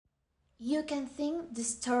You can think the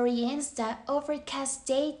story ends that overcast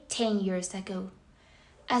day 10 years ago.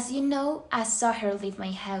 As you know, I saw her leave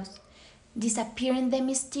my house, disappear in the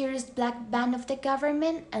mysterious black van of the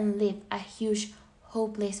government, and leave a huge,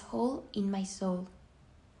 hopeless hole in my soul.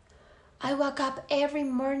 I woke up every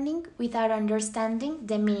morning without understanding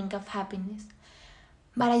the meaning of happiness,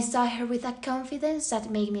 but I saw her with a confidence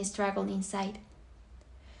that made me struggle inside.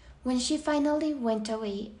 When she finally went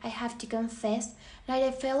away, I have to confess that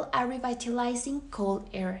I felt a revitalizing cold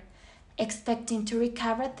air, expecting to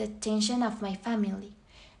recover the tension of my family,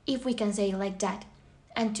 if we can say it like that,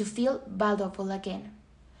 and to feel valuable again.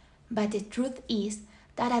 But the truth is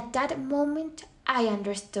that at that moment I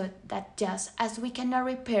understood that just as we cannot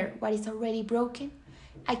repair what is already broken,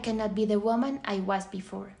 I cannot be the woman I was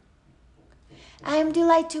before. I am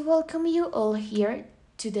delighted to welcome you all here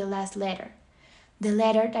to the last letter. The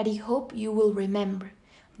letter that I hope you will remember.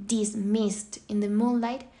 This mist in the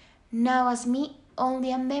moonlight, now as me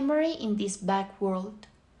only a memory in this back world.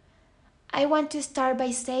 I want to start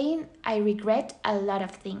by saying I regret a lot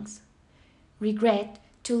of things. Regret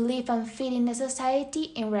to live and fit in a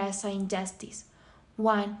society embraced injustice,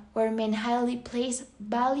 one where men highly place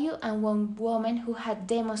value on one woman who had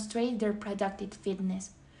demonstrated their productive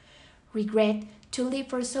fitness. Regret to live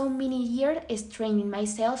for so many years straining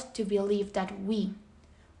myself to believe that we,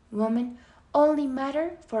 women, only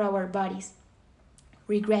matter for our bodies.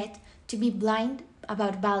 Regret to be blind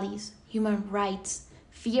about values, human rights,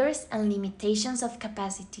 fears, and limitations of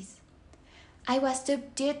capacities. I was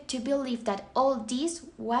tempted to believe that all this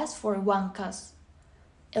was for one cause,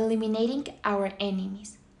 eliminating our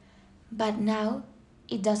enemies. But now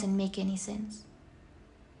it doesn't make any sense.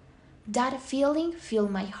 That feeling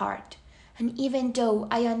filled my heart, and even though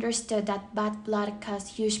I understood that bad blood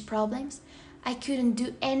caused huge problems, I couldn't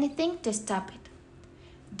do anything to stop it.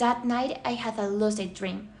 That night I had a lucid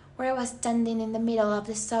dream where I was standing in the middle of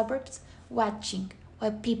the suburbs watching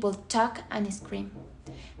while people talk and scream.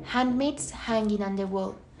 Handmaids hanging on the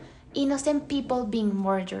wall, innocent people being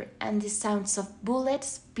murdered, and the sounds of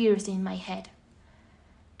bullets piercing my head.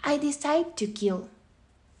 I decided to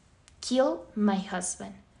kill my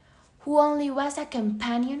husband, who only was a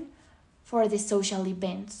companion for the social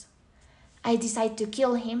events. I decided to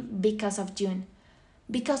kill him because of June,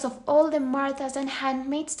 because of all the Marthas and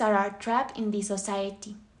handmaids that are trapped in this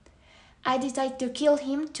society. I decided to kill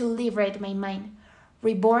him to liberate my mind,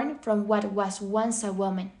 reborn from what was once a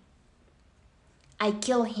woman. I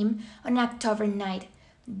killed him on October night,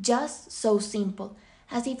 just so simple,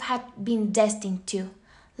 as if had been destined to,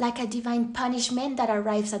 like a divine punishment that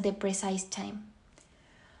arrives at the precise time.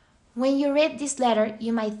 When you read this letter,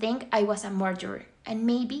 you might think I was a murderer, and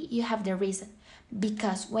maybe you have the reason,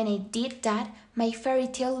 because when I did that, my fairy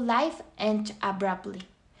tale life ended abruptly.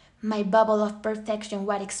 My bubble of perfection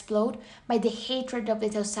would explode by the hatred of the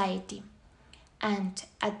society. And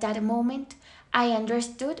at that moment, I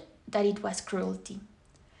understood that it was cruelty.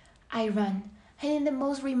 I ran, hid in the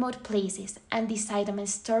most remote places, and decided my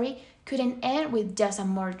story couldn't end with just a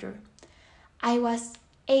murder. I was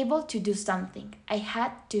able to do something. I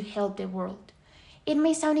had to help the world. It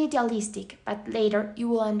may sound idealistic, but later you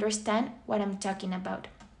will understand what I'm talking about.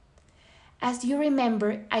 As you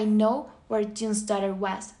remember, I know where June's daughter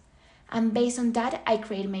was, and based on that, I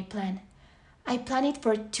created my plan. I planned it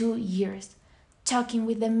for 2 years, talking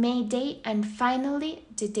with the Mayday, and finally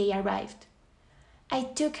the day arrived. I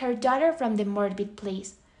took her daughter from the morbid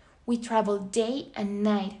place. We traveled day and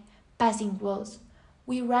night, passing walls.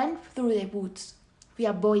 We ran through the woods. We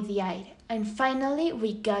avoided the eye, and finally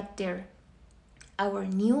we got there, our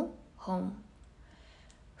new home.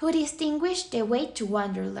 Who distinguished the way to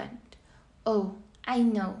Wonderland? Oh, I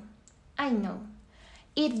know.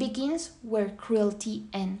 It begins where cruelty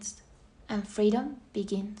ends, and freedom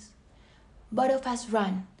begins. Both of us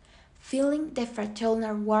ran, feeling the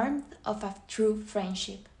fraternal warmth of a true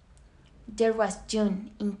friendship. There was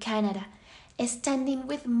June in Canada, standing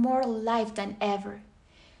with more life than ever.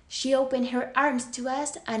 She opened her arms to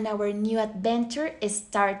us, and our new adventure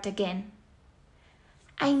started again.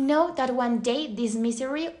 I know that one day this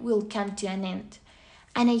misery will come to an end,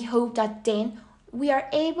 and I hope that then we are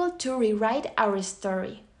able to rewrite our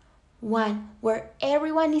story, one where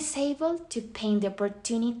everyone is able to paint the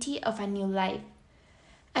opportunity of a new life,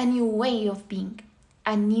 a new way of being,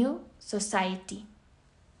 a new society.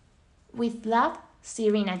 With love,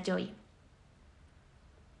 Serena Joy.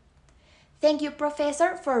 Thank you,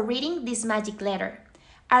 Professor, for reading this magic letter.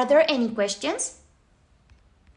 Are there any questions?